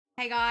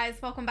Hey guys,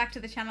 welcome back to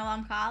the channel.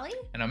 I'm Carly.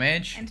 And I'm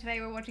Ange. And today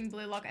we're watching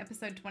Bluelock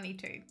episode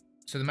 22.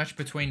 So the match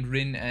between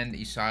Rin and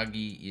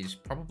Isagi is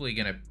probably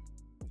going to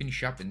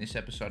finish up in this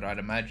episode, I'd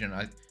imagine.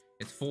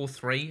 It's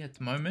 4-3 at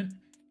the moment.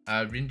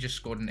 Rin just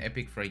scored an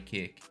epic free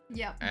kick.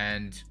 Yep.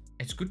 And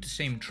it's good to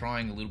see him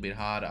trying a little bit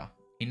harder.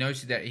 He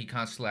knows that he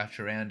can't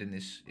slouch around in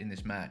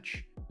this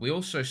match. We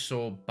also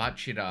saw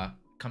BACHIRA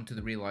come to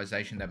the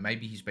realization that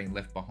maybe he's been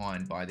left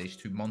behind by these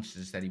two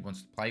monsters that he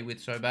wants to play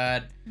with so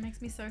bad. It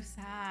makes me so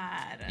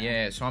sad.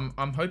 Yeah, so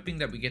I'm hoping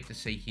that we get to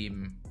see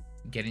him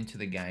get into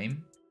the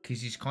game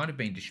because he's kind of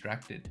been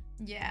distracted.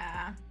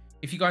 Yeah.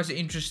 If you guys are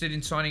interested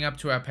in signing up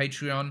to our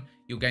Patreon,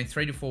 you'll gain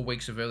 3 to 4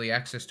 weeks of early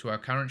access to our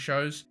current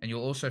shows, and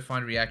you'll also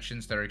find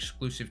reactions that are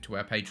exclusive to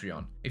our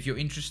Patreon. If you're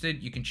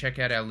interested, you can check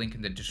out our link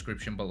in the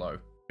description below.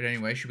 But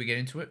anyway, should we get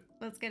into it?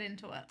 Let's get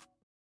into it.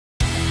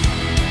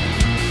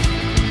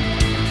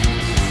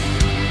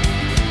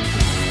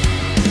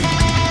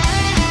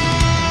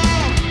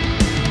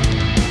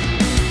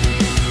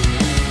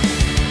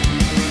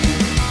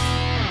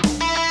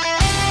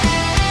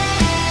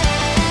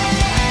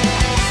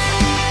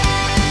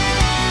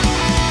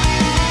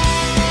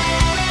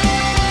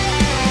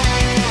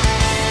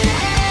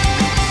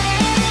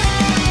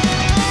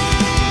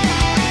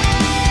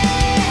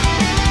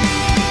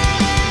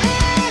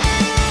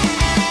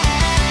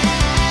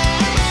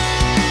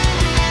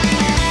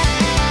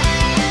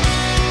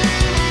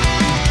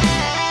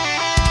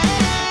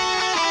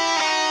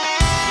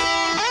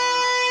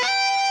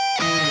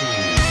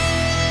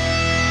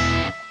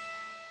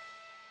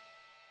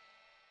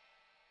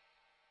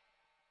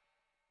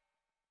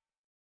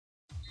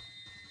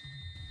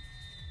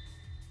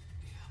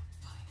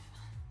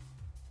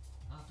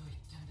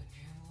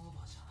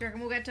 Do you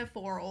reckon we'll get to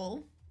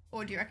 4-all?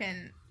 Or do you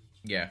reckon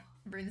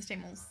Rin's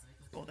team will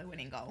score the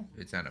winning goal?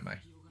 It's anime.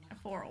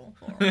 4-all.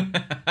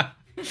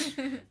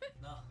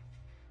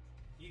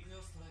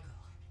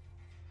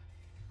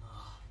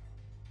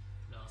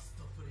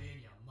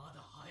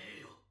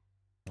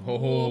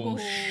 Oh,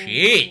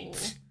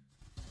 shit!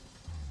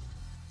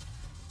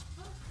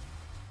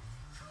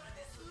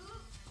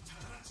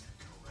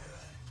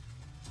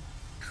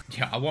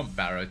 Yeah, I want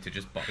Barrow to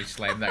just body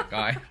slam that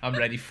guy. I'm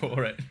ready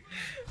for it.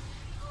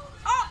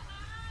 Oh!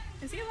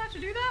 Is he allowed to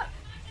do that?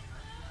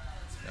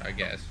 I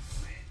guess.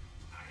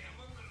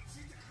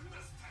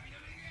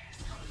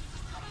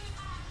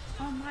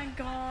 Oh my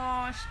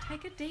gosh.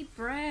 Take a deep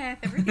breath.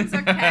 Everything's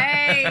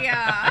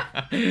okay.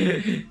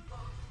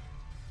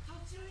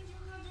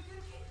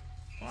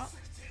 What?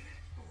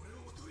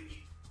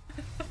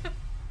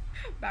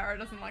 Barrow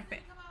doesn't like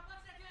that.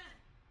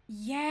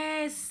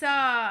 Yes!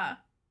 Oh.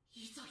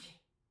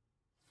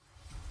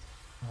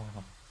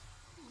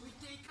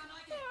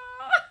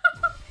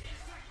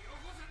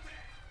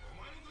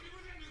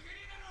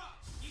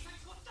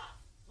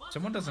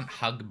 Someone doesn't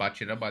hug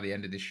BACHIRA by the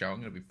end of this show, I'm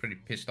going to be pretty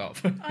pissed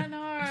off. I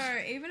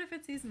know, even if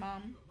it's his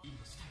mum.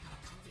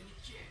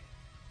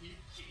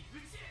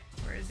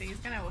 Where is he? He's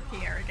going to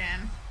appear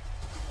again.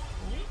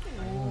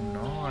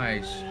 Oh,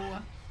 nice.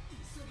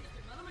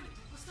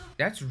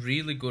 That's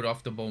really good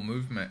off-the-ball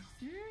movement.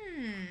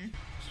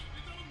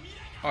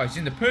 Oh, he's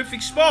in the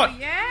perfect spot. Oh,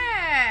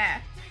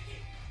 yeah.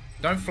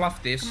 Don't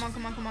fluff this. Come on,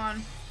 come on, come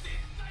on.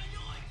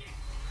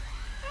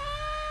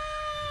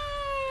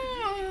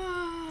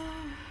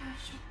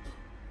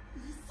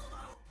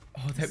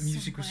 Oh, that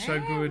music was so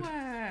good.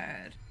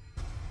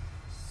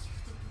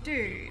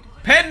 Dude.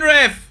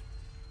 Penref!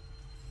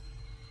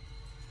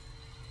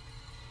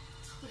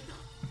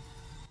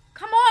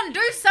 Come on,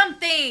 do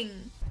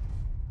something!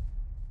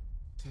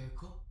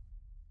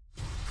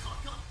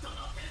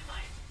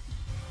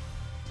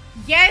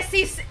 Yes,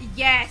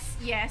 yes,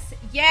 yes,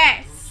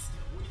 yes!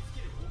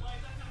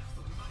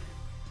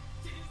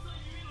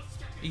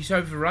 He's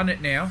overrun it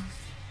now.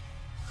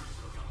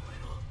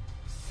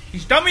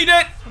 He's dummied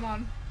it! Come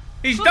on.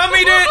 He's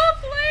dummied it!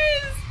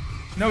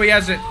 Please! No, he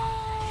hasn't.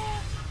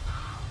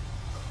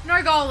 No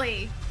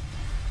goalie.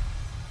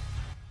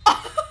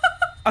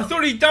 I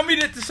thought he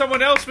dummied it to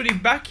someone else, but he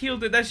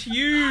backheeled it. That's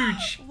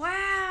huge.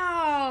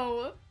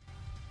 Wow.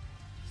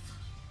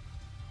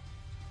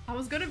 I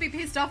was going to be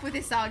pissed off with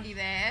Isagi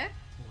there,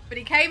 but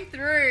he came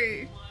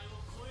through.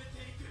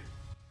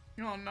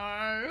 Oh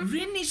no.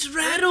 Rin is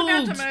rattled.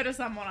 He's about to murder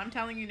someone, I'm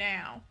telling you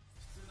now.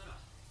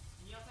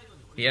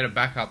 He had a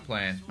backup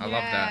plan. I love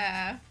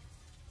that.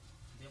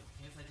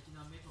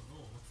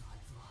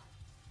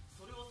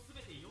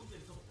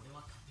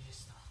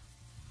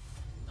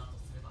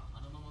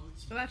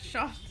 So that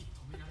shot.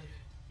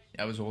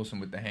 That was awesome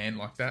with the hand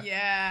like that.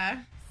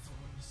 Yeah.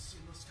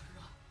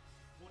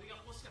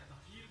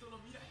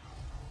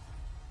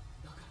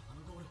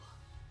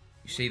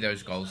 You see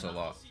those goals a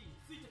lot.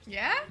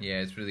 Yeah? Yeah,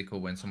 it's really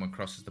cool when someone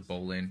crosses the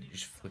ball in. You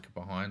just flick it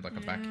behind like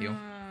a back heel.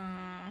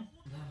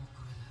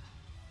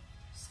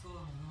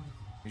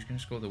 Who's going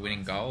to score the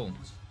winning goal?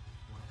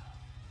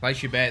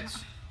 Place your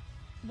bets.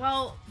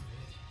 Well,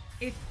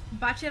 if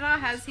BACHIRA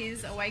has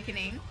his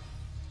awakening,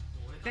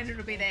 then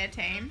it'll be their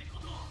team.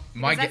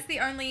 Because that's the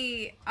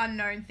only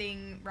unknown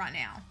thing right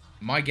now.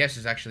 My guess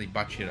is actually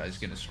BACHIRA is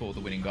going to score the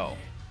winning goal.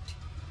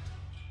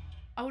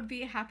 I would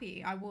be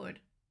happy. I would.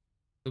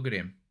 Look at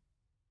him.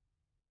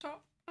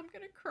 Stop. I'm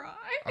going to cry.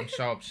 I'm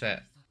so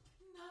upset.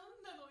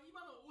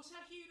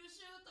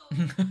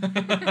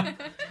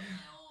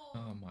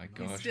 Oh my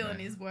gosh. He's still in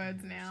his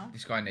words now.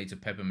 This guy needs a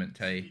peppermint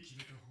tea.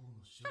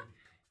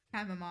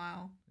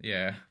 Chamomile.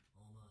 Yeah.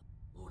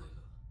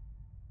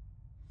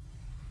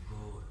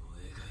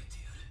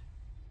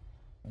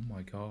 Oh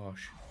my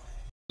gosh.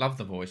 Love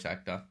the voice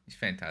actor. He's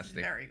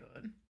fantastic. Very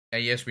good.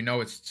 And yes, we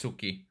know it's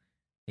Tsuki.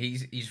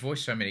 He's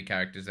voiced so many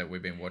characters that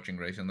we've been watching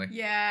recently.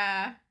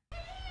 Yeah.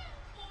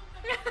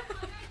 I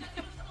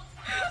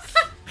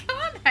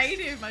can't hate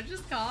him. I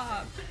just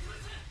can't.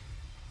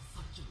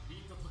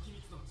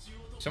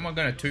 Someone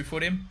gonna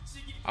 2-foot him?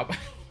 No. I'm not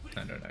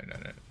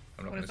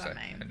What gonna does say.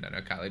 that mean?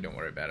 No, Carly, don't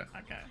worry about it.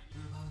 Okay.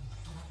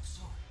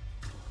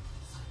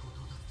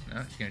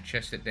 No, he's gonna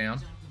chest it down.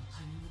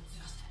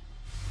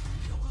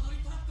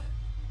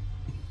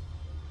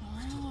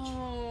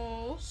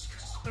 Oh.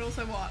 But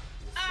also what?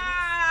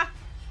 Ah!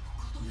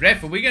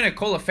 Ref, are we gonna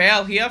call a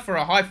foul here for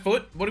a high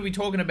foot? What are we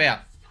talking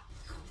about?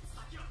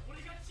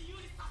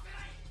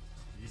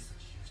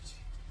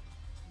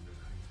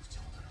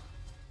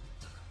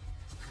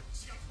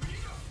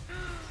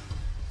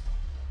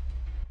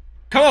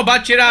 Come on,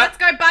 BACHIRA! Let's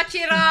go,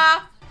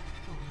 BACHIRA!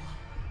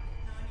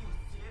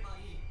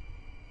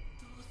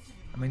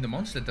 I mean, the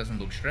monster doesn't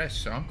look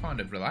stressed, so I'm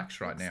kind of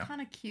relaxed right now. It's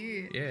kind of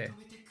cute. Yeah.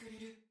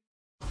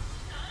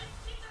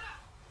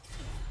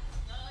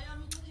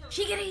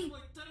 Shiggity!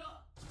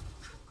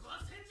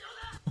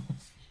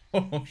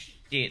 Oh,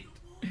 shit.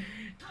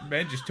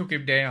 Man just took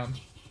him down.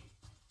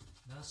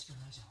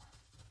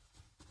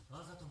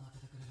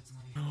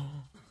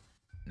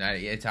 No,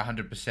 yeah, it's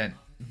 100%.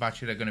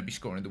 BACHIRA going to be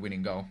scoring the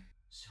winning goal.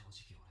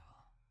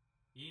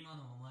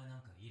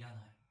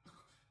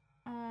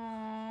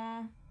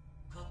 Aww. I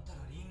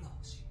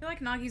feel like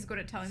Nagi's good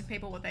at telling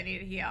people what they need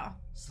to hear.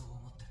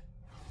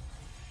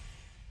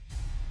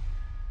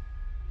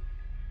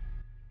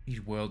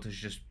 His world has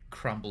just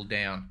crumbled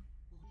down.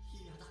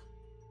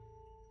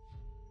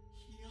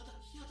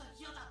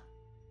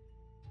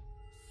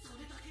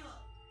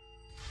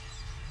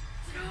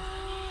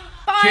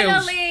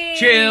 Finally!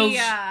 Chills!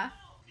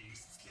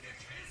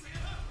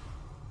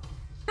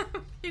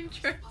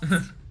 Interesting.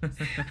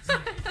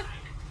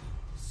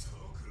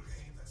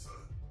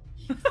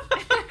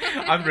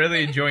 I'm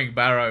really enjoying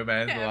Barrow,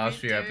 man, the Yeah, last me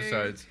few too.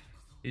 episodes.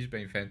 He's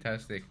been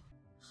fantastic.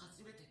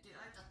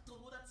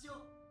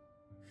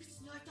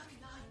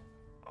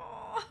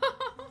 Oh,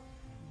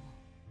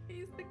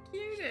 he's the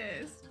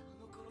cutest.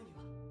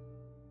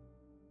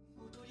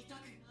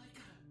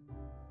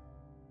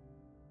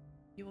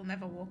 You will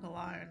never walk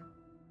alone.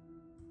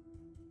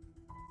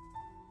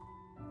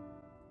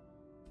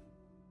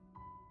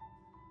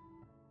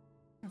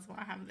 That's why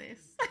I have this.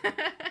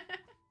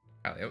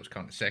 Oh, that was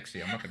kind of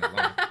sexy, I'm not going to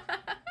lie.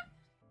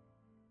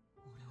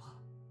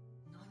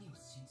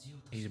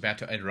 He's about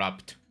to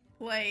erupt.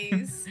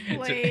 Please,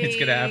 please. It's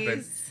going to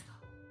happen.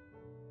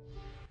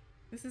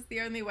 This is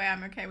the only way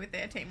I'm okay with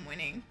their team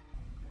winning.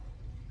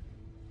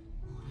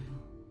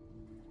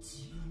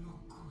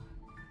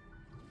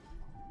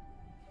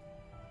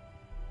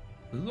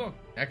 Look,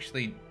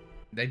 actually,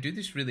 they do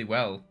this really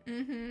well.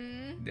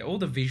 Mm-hmm. All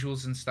the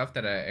visuals and stuff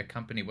that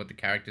accompany what the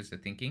characters are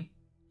thinking.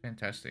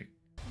 Fantastic.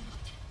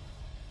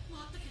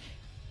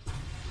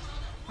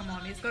 Come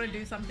on, he's got to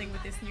do something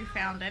with this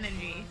newfound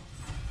energy.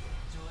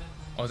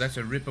 Oh, that's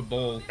a ripper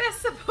ball.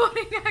 Best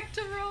supporting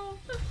actor role.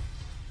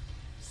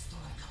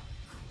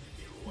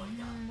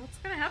 What's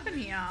gonna happen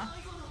here?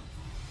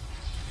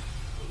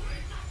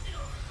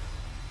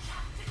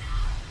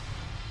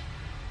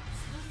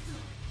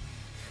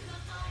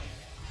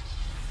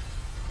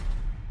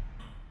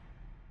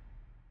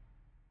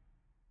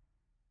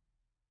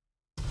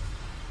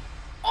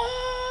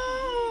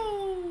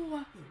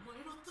 Oh!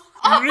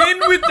 Rin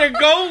with the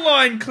goal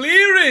line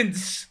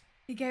clearance.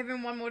 He gave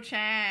him one more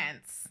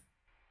chance.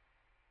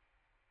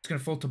 It's going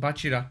to fall to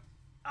BACHIRA.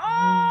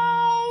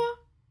 Oh!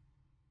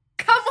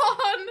 Come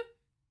on!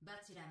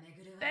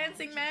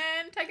 Dancing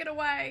man, take it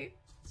away.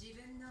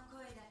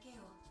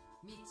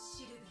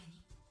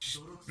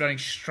 Just running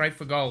straight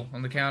for goal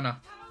on the counter.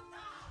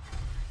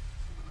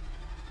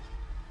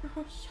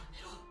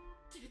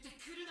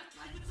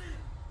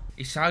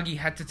 Isagi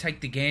had to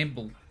take the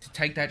gamble to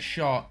take that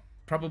shot,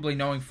 probably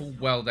knowing full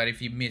well that if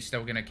he missed, they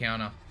were going to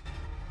counter.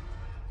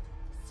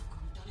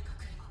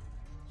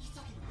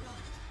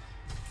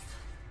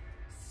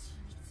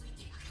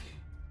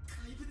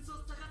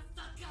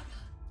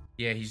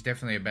 Yeah, he's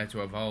definitely about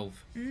to evolve.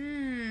 For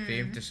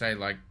him to say,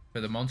 like,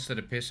 for the monster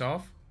to piss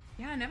off.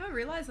 Yeah, I never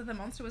realized that the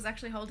monster was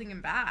actually holding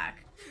him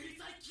back.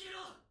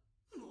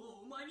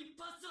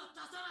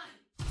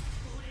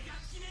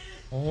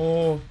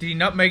 Oh, did he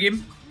nutmeg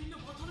him?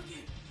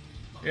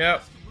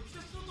 Yep.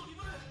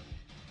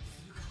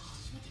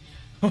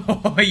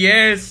 Oh,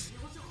 yes.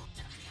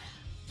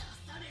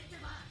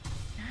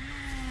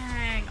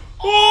 Dang.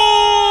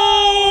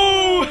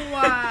 Oh!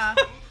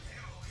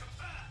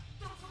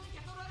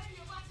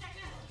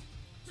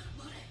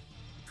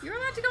 You're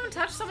allowed to go and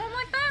touch someone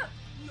like that?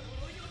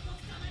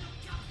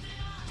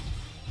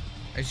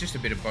 It's just a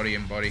bit of body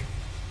and body.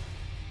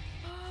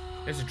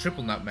 There's a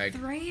triple nutmeg.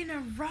 3 in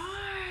a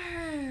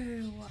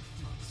row.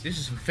 This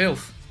is some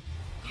filth.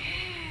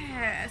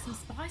 Yeah, some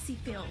spicy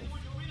filth.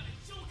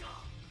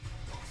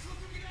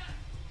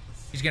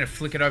 He's gonna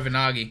flick it over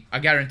Nagi. I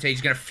guarantee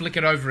he's gonna flick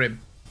it over him.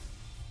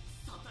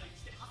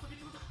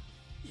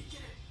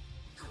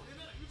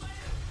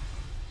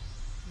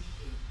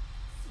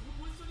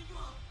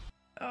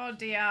 Oh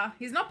dear.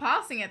 He's not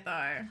passing it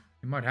though.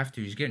 He might have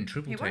to. He's getting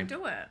triple tape. He won't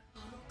do it.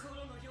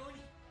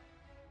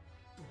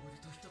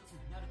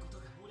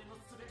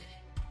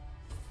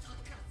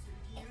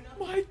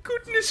 Oh my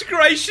goodness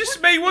gracious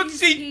me. What's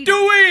he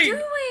doing?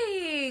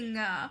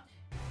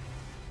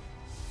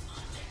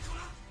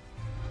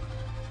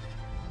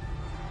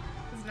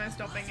 There's no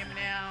stopping him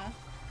now.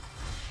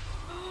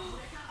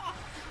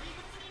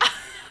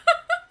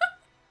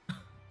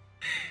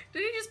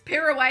 Did he just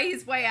pirouette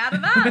his way out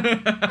of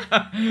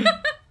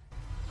that?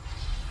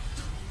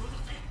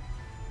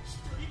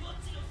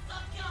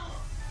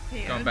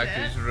 Going back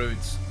to his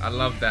roots. I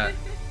love that.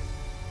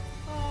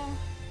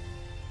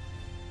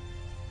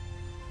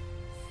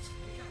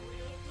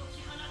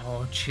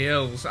 Oh,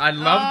 chills. I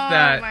loved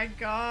that. Oh my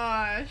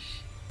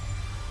gosh.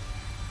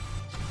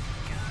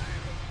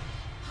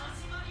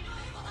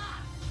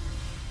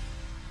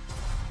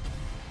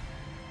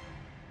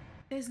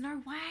 There's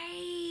no way.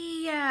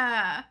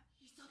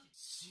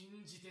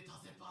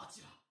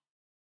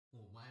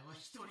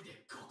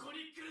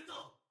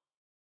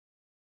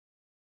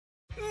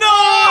 No!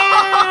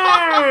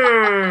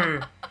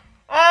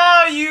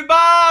 Oh, you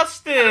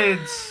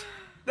bastards!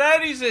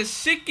 That is a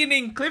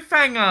sickening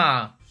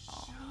cliffhanger.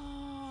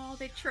 Oh,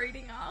 they're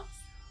treating us.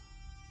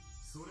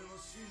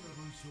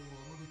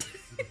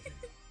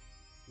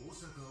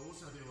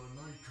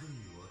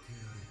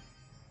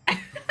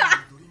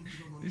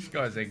 This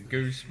guy's a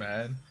goose,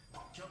 man.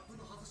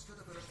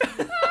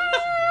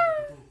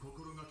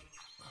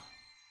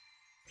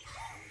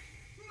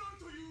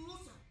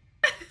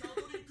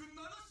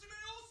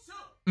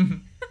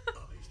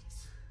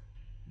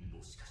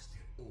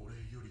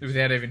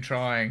 Without even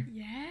trying.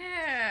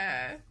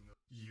 Yeah.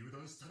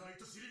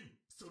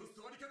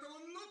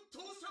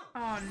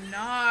 Oh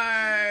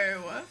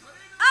no.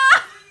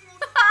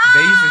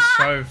 These are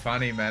so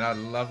funny, man. I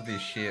love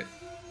this shit.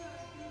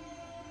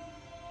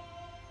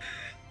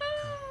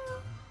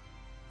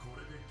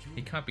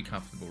 He can't be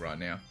comfortable right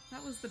now.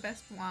 That was the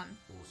best one.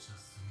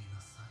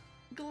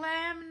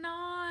 Glam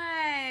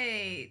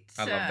night. I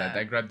love that.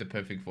 They grabbed the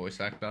perfect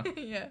voice actor.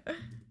 Yeah.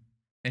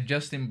 And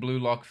just in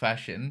bluelock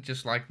fashion,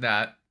 just like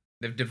that,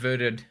 they've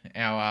diverted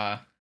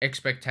our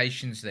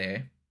expectations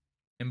there.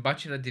 And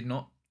BACHIRA did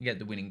not get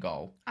the winning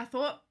goal. I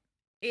thought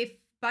if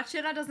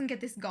BACHIRA doesn't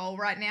get this goal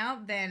right now,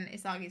 then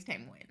Isagi's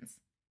team wins.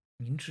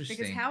 Interesting.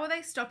 Because how are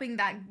they stopping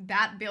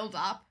that build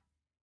up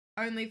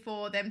only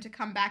for them to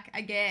come back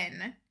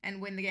again and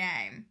win the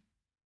game?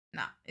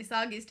 Nah,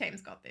 Isagi's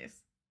team's got this.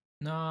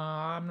 No,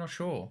 I'm not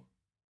sure.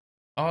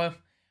 I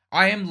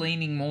am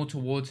leaning more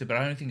towards it, but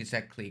I don't think it's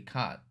that clear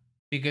cut.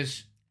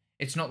 Because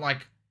it's not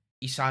like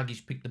Isagi's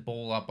picked the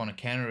ball up on a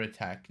counter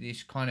attack.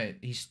 He's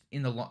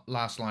in the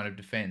last line of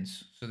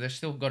defense, so they've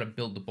still got to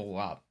build the ball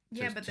up.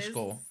 To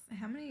score.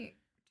 How many?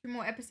 2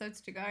 more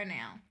episodes to go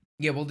now.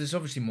 Yeah, well, there's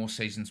obviously more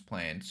seasons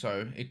planned,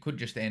 so it could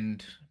just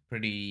end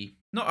pretty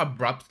not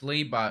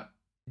abruptly, but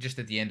just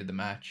at the end of the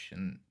match,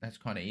 and that's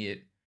kind of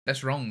it.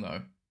 That's wrong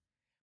though.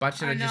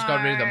 BACHIRA just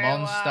got rid of the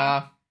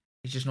monster.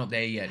 He's just not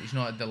there yet. He's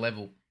not at the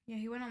level. Yeah,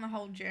 he went on the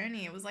whole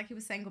journey. It was like he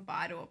was saying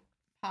goodbye to a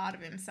part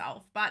of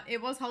himself, but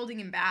it was holding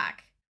him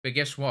back. But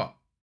guess what?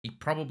 He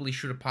probably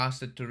should have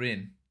passed it to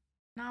Rin.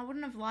 No, I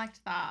wouldn't have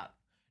liked that.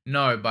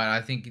 No, but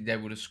I think they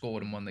would have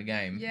scored and won the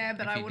game. Yeah,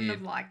 but I wouldn't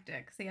have liked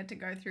it because he had to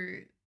go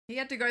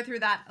through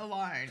that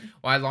alone.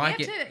 Well, I like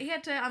it. He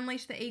had to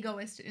unleash the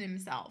egoist in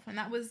himself, and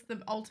that was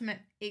the ultimate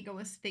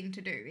egoist thing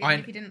to do, even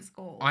if he didn't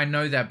score. I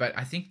know that, but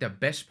I think the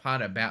best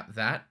part about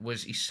that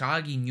was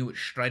Isagi knew it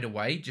straight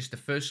away. Just the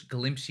first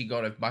glimpse he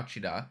got of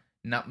BACHIRA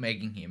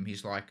nutmegging him,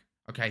 he's like,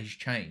 okay, he's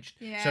changed.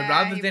 Yeah, so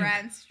rather he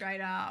ran straight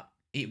up.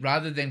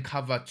 Rather than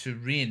cover to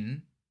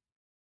Rin,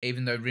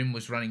 even though Rin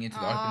was running into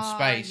the open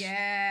space,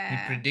 he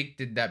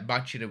predicted that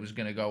BACHIRA was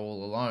going to go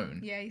all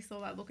alone. Yeah, he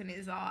saw that look in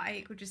his eye.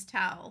 He could just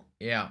tell.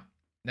 Yeah,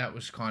 that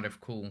was kind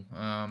of cool.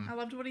 I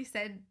loved what he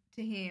said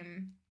to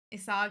him.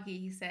 Isagi,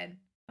 he said,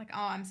 like,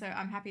 oh,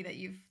 I'm happy that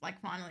you've,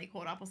 like, finally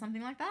caught up or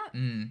something like that.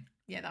 Mm.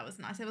 Yeah, that was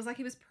nice. It was like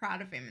he was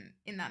proud of him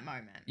in that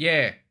moment.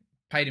 Yeah,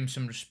 paid him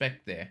some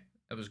respect there.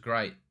 That was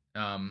great.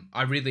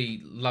 I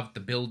really loved the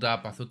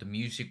build-up. I thought the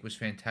music was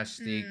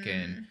fantastic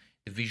and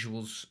the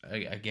visuals,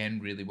 again,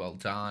 really well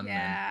done.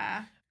 Yeah.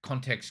 And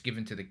context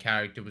given to the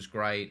character was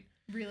great.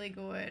 Really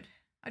good.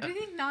 I do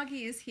think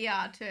Nagi is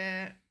here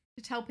to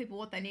tell people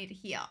what they need to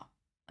hear.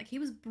 Like, he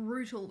was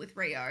brutal with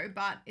Rio,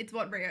 but it's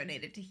what Rio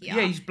needed to hear.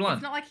 Yeah, he's blunt.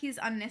 It's not like he's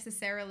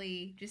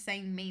unnecessarily just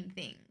saying mean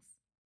things.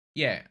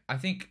 Yeah, I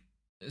think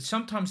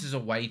sometimes there's a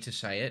way to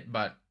say it,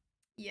 but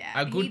Yeah.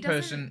 A he good doesn't-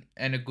 person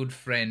and a good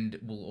friend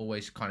will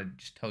always kind of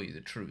just tell you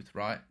the truth,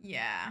 right?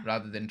 Yeah.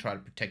 Rather than try to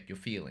protect your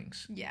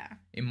feelings, Yeah.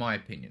 in my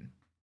opinion.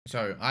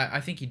 So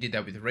I think he did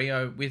that with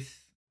Rio.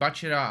 With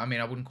BACHIRA, I mean,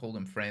 I wouldn't call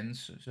them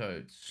friends, so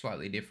it's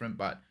slightly different.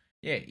 But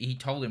yeah, he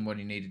told him what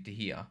he needed to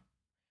hear.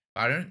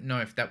 I don't know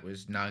if that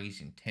was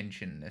Nagi's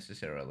intention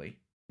necessarily.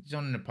 He's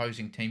on an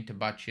opposing team to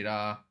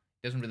BACHIRA.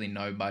 Doesn't really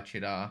know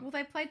BACHIRA. Well,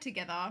 they played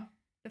together,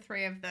 the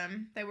three of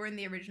them. They were in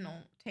the original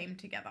team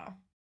together.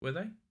 Were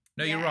they?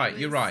 No, Yeah, you're right. it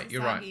You're was right.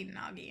 You're right. Sagi,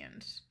 Nagi,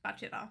 and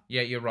BACHIRA.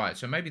 Yeah, you're right.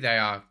 So maybe they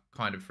are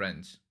kind of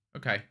friends.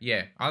 Okay,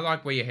 yeah. I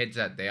like where your head's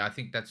at there. I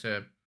think that's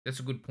a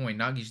good point.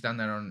 Nagi's done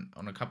that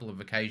on a couple of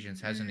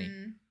occasions, hasn't he?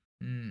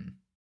 Mm.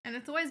 And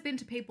it's always been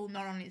to people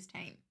not on his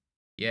team.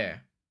 Yeah.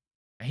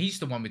 He's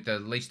the one with the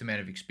least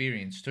amount of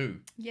experience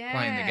too, Yeah.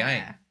 playing the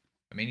game.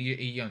 I mean,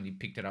 he only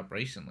picked it up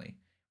recently,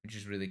 which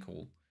is really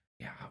cool.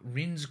 Yeah,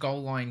 Rin's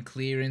goal line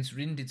clearance.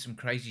 Rin did some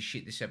crazy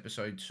shit this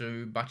episode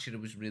too. BACHIRA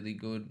was really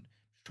good.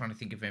 Trying to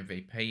think of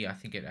MVP. I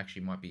think it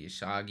actually might be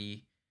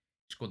Isagi.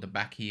 Scored the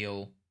back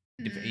heel.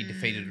 He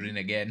defeated Rin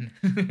again.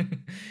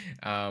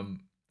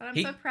 But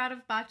I'm so proud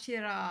of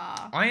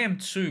BACHIRA. I am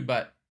too,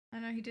 but I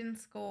know he didn't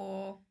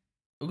score.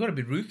 we've got to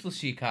be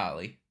ruthless here,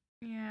 Carly.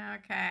 Yeah,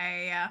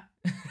 okay.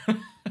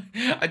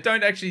 I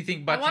don't actually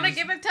think BACHIRA. I want to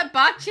give it to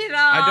BACHIRA.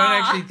 I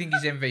don't actually think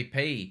he's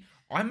MVP.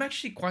 I'm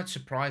actually quite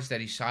surprised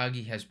that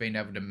Isagi has been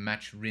able to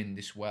match Rin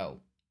this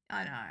well.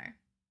 I know.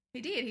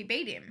 He did. He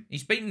beat him.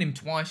 He's beaten him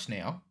twice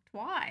now.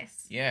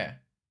 Twice. Yeah.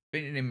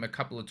 Beaten him a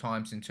couple of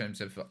times in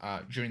terms of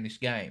during this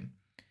game.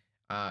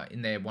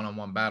 In their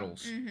one-on-one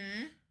battles.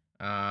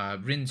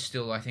 Mm-hmm. Rin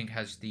still, I think,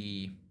 has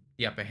the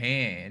upper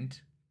hand.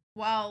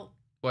 Well,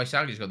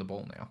 Isagi's got the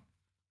ball now.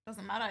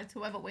 doesn't matter. It's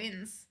whoever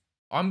wins.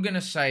 I'm going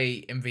to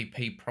say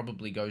MVP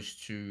probably goes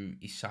to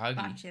Isagi.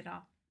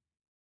 BACHIRA.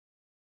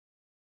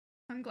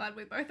 I'm glad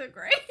we both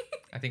agree.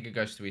 I think it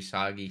goes to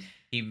Isagi.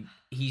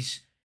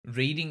 He's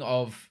reading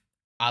of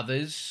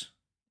others,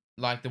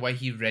 like the way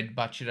he read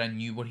BACHIRA,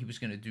 knew what he was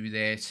going to do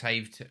there,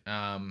 saved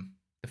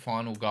the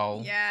final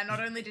goal. Yeah, not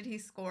only did he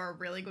score a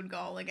really good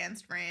goal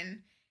against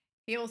Rin,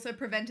 he also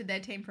prevented their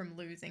team from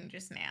losing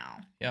just now.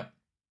 Yep.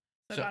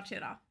 So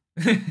BACHIRA.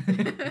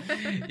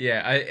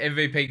 Yeah,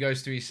 MVP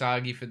goes to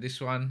Isagi for this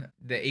one.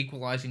 The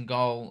equalizing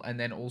goal and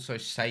then also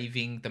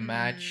saving the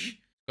match.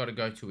 Got to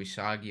go to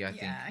Isagi, I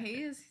think. Yeah,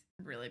 he has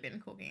really been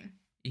cooking.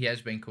 He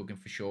has been cooking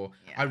for sure.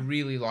 Yeah. I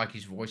really like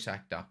his voice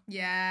actor.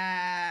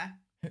 Yeah.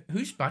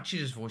 Who's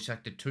BACHIRA's voice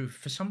actor too?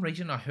 For some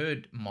reason, I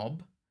heard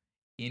Mob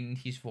in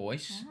his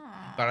voice,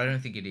 but I don't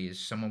think it is.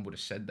 Someone would have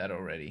said that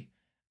already.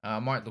 I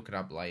might look it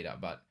up later,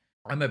 but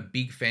I'm a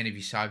big fan of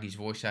Isagi's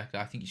voice actor.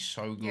 I think he's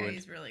so good. Yeah,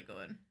 he's really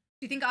good.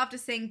 Do you think after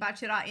seeing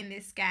BACHIRA in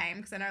this game,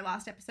 because I know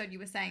last episode you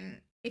were saying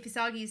if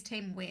Isagi's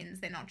team wins,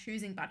 they're not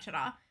choosing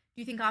BACHIRA.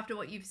 Do you think after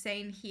what you've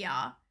seen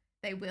here,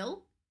 they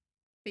will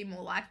be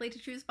more likely to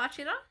choose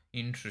BACHIRA?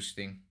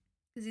 Interesting.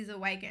 Because he's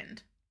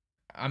awakened.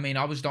 I mean,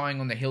 I was dying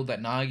on the hill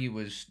that Nagi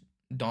was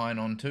dying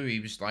on too.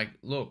 He was like,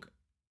 look,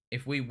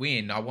 if we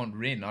win, I want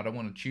Rin. I don't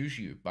want to choose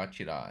you,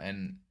 BACHIRA.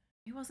 And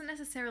he wasn't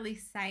necessarily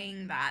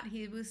saying that.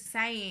 He was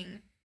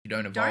saying, you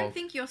don't evolve. Don't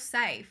think you're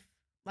safe.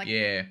 Like,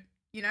 yeah.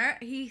 You know,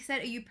 he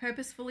said, are you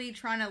purposefully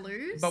trying to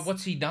lose? But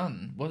what's he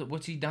done?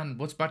 What's he done?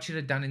 What's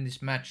BACHIRA done in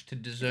this match to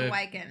deserve... He's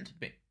awakened.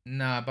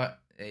 Nah, but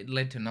it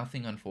led to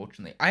nothing,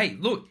 unfortunately. Hey,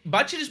 look,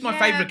 BACHIRA's my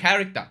favourite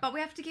character. But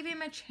we have to give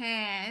him a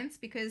chance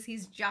because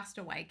he's just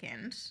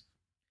awakened.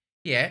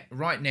 Yeah,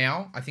 right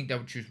now, I think they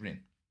would choose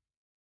Rin.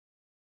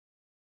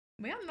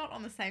 We are not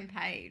on the same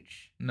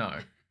page. No.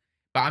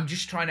 But I'm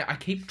just I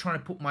keep trying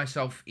to put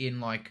myself in,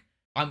 like,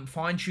 I'm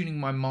fine-tuning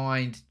my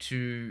mind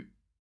to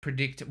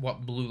predict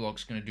what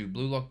bluelock's going to do.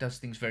 Bluelock does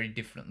things very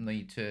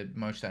differently to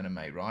most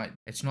anime, right?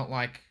 It's not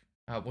like,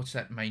 what's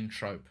that main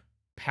trope?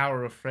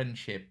 Power of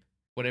friendship,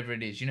 whatever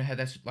it is. You know how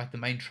that's like the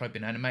main trope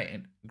in anime?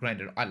 And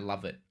granted, I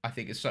love it. I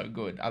think it's so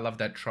good. I love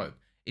that trope.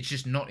 It's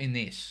just not in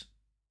this.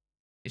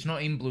 It's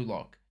not in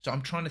Bluelock. So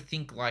I'm trying to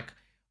think like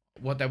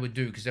what they would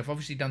do because they've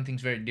obviously done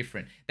things very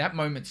different. That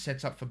moment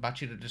sets up for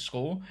BACHIRA to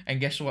score, and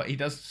guess what? He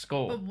does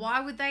score. But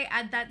why would they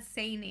add that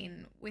scene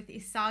in with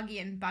Isagi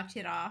and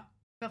BACHIRA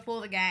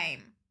before the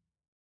game?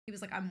 He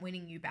was like, I'm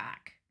winning you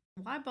back.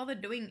 Why bother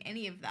doing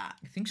any of that?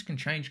 Things can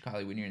change,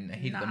 Carly, when you're in the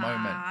heat of the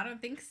moment. I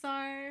don't think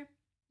so.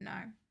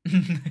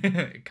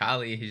 No.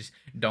 Carly is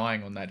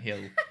dying on that hill.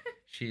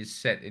 She is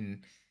set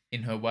in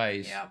her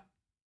ways. Yep.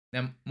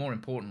 Now, more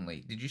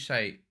importantly, did you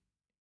say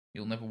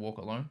you'll never walk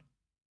alone?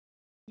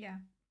 Yeah.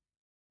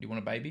 You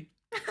want a baby?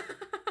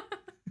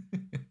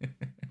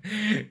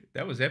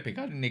 That was epic.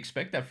 I didn't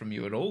expect that from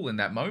you at all in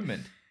that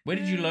moment. Where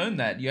did you learn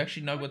that? You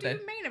actually know what that...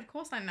 What do you mean? Of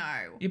course I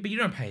know. Yeah, but you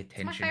don't pay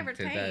attention It's my favourite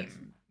to that.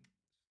 team.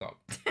 Stop.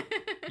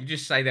 You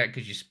just say that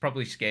because you're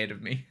probably scared of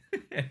me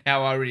and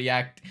how I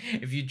react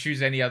if you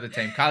choose any other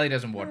team. Carly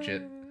doesn't watch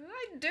it.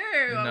 I do.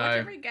 I watch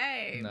every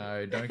game.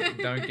 No,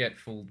 don't get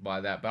fooled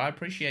by that. But I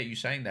appreciate you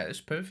saying that. It's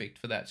perfect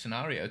for that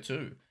scenario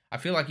too. I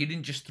feel like you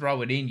didn't just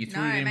throw it in. You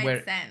threw it in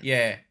where... sense.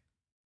 Yeah.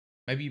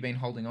 Maybe you've been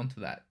holding on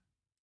to that.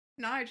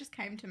 No, it just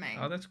came to me.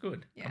 Oh, that's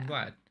good. Yeah. I'm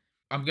glad.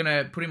 I'm going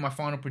to put in my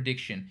final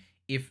prediction.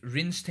 If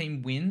Rin's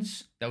team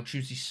wins, they'll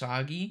choose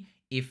Isagi.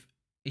 If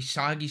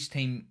Isagi's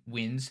team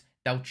wins,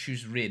 they'll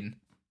choose Rin.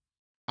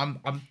 I'm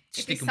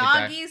sticking with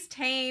that. If Isagi's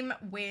team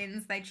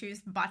wins, they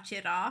choose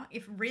BACHIRA.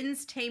 If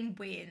Rin's team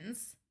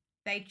wins,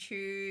 they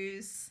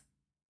choose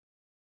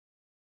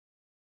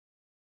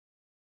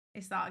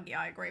Isagi.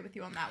 I agree with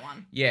you on that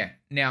one. Yeah.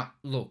 Now,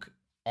 look,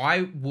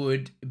 I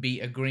would be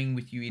agreeing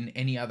with you in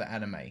any other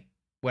anime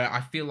where I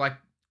feel like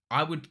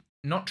I would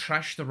not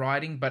trash the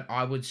writing, but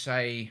I would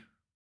say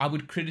I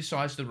would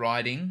criticize the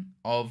writing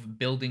of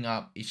building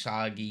up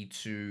Isagi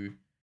to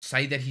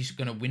say that he's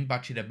going to win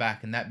BACHIRA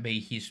back and that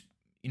be his,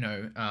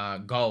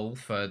 goal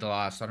for the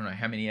last, I don't know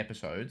how many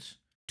episodes,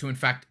 to in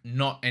fact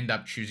not end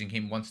up choosing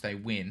him once they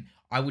win.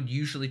 I would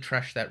usually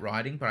trash that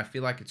writing, but I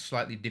feel like it's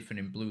slightly different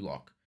in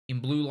bluelock.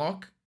 In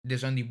bluelock,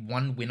 there's only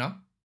one winner,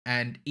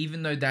 and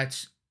even though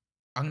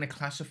I'm going to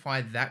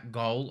classify that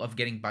goal of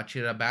getting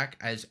BACHIRA back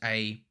as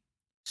a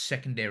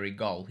secondary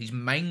goal. His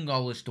main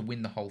goal is to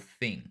win the whole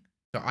thing.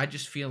 So I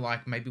just feel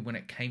like maybe when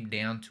it came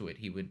down to it,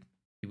 he would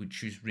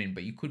choose Rin,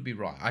 but you could be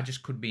right. I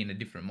just could be in a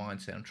different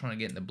mindset. I'm trying to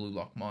get in the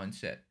bluelock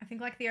mindset. I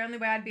think like the only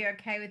way I'd be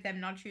okay with them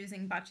not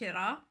choosing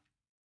BACHIRA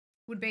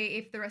would be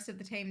if the rest of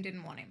the team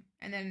didn't want him.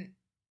 And then,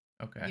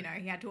 okay,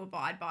 he had to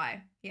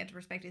he had to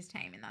respect his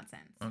team in that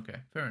sense. Okay,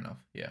 fair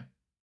enough. Yeah.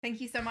 Thank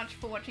you so much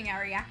for watching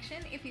our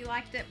reaction. If you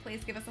liked it,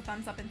 please give us a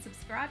thumbs up and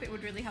subscribe. It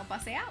would really help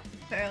us out.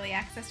 For early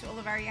access to all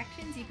of our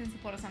reactions, you can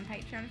support us on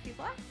Patreon if you'd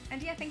like.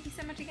 And yeah, thank you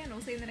so much again. We'll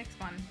see you in the next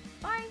one.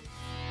 Bye!